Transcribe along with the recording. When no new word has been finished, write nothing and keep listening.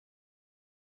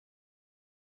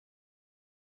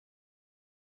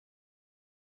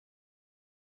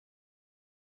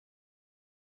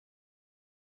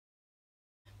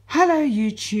Hello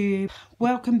YouTube,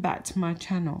 welcome back to my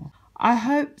channel. I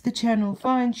hope the channel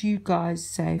finds you guys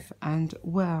safe and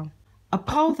well. A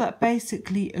poll that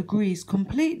basically agrees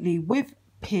completely with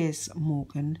Piers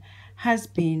Morgan has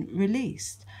been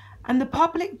released, and the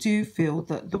public do feel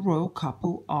that the royal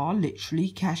couple are literally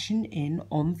cashing in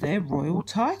on their royal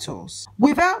titles.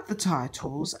 Without the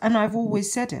titles, and I've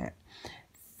always said it,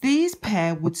 these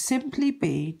pair would simply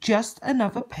be just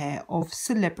another pair of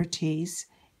celebrities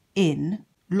in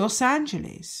Los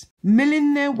Angeles,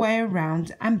 milling their way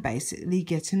around and basically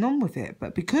getting on with it.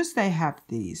 But because they have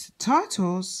these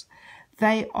titles,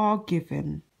 they are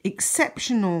given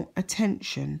exceptional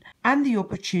attention and the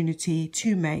opportunity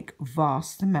to make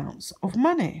vast amounts of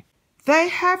money. They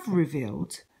have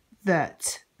revealed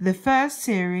that the first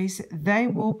series they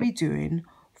will be doing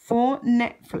for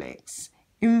Netflix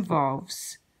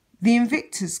involves the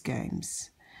Invictus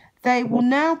Games. They will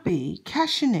now be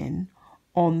cashing in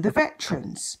on the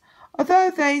veterans,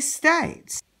 although they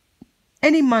state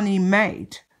any money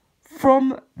made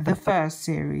from the first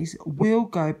series will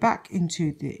go back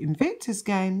into the Invictus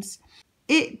Games.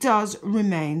 It does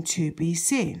remain to be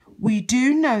seen. We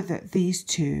do know that these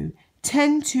two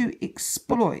tend to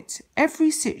exploit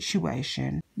every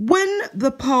situation. When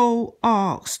the poll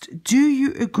asked, do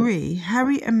you agree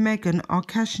Harry and Meghan are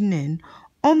cashing in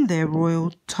on their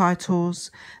royal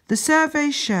titles, the survey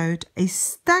showed a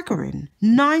staggering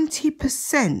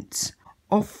 90%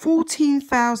 of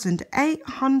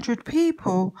 14,800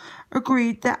 people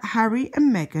agreed that Harry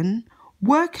and Meghan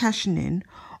were cashing in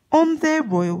on their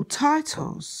royal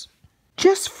titles.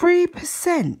 Just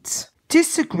 3%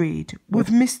 disagreed with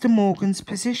Mr. Morgan's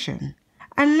position.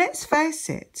 And let's face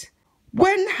it,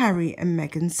 when Harry and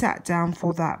Meghan sat down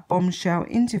for that bombshell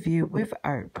interview with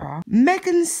Oprah,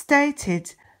 Meghan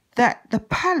stated that the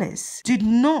palace did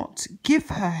not give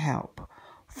her help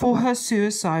for her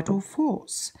suicidal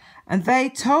thoughts, and they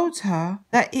told her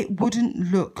that it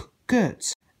wouldn't look good,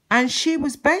 and she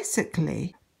was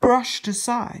basically brushed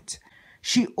aside.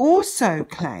 She also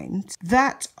claimed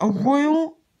that a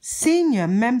royal senior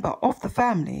member of the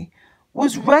family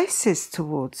was racist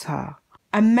towards her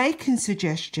and making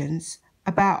suggestions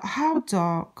about how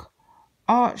dark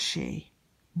Archie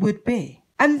would be.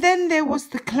 And then there was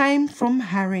the claim from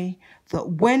Harry that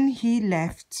when he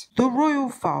left the royal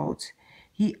fold,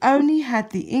 he only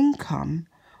had the income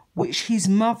which his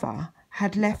mother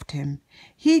had left him.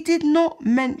 He did not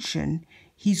mention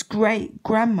his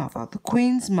great-grandmother, the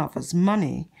Queen's mother's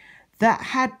money that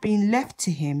had been left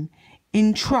to him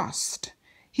in trust.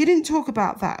 He didn't talk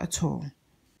about that at all.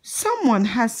 Someone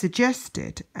has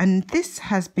suggested, and this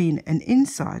has been an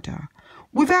insider,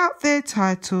 without their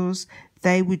titles,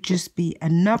 they would just be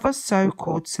another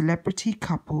so-called celebrity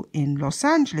couple in Los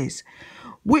Angeles,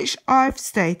 which I've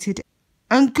stated,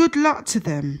 and good luck to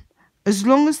them, as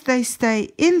long as they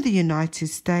stay in the United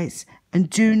States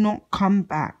and do not come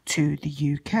back to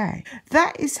the UK.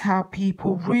 That is how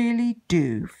people really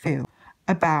do feel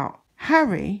about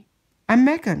Harry and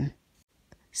Meghan.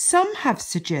 Some have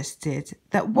suggested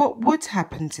that what would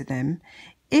happen to them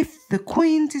if the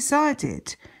Queen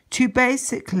decided to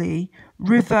basically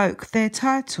revoke their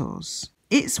titles.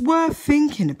 It's worth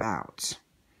thinking about,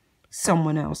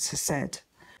 someone else has said.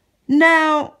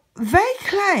 Now, they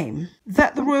claim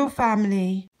that the royal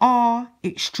family are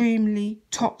extremely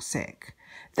toxic.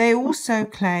 They also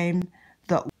claim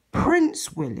that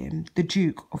Prince William, the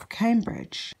Duke of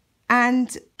Cambridge,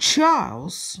 and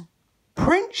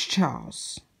Prince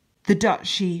Charles, the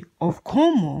Duchy of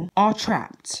Cornwall, are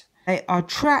trapped. They are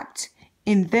trapped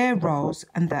in their roles,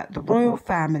 and that the royal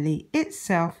family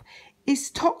itself is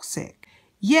toxic.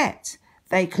 Yet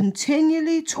they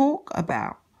continually talk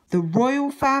about the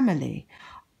royal family,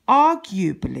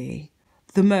 arguably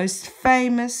the most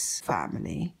famous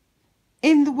family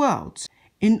in the world,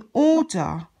 in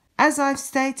order, as I've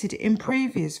stated in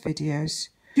previous videos,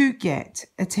 to get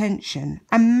attention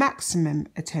and maximum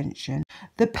attention.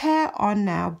 The pair are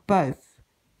now both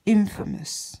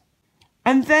infamous,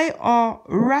 and they are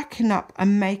racking up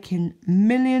and making $1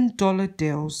 million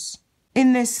deals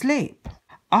in their sleep,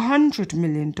 $100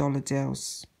 million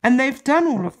deals. And they've done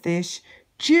all of this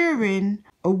during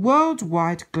a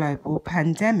worldwide global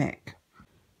pandemic.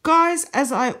 Guys,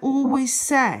 as I always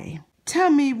say, tell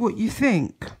me what you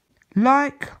think.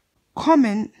 Like,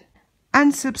 comment,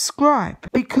 and subscribe,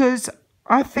 because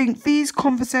I think these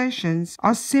conversations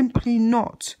are simply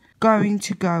not going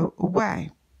to go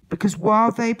away. Because while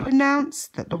they pronounce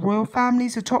that the royal family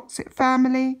is a toxic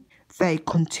family, they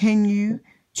continue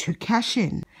to cash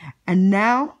in. And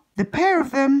now the pair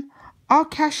of them are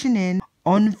cashing in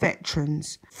on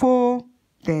veterans for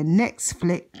their next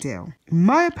flick deal. In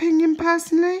my opinion,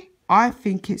 personally, I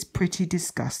think it's pretty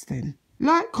disgusting.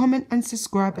 Like, comment and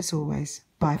subscribe as always.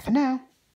 Bye for now.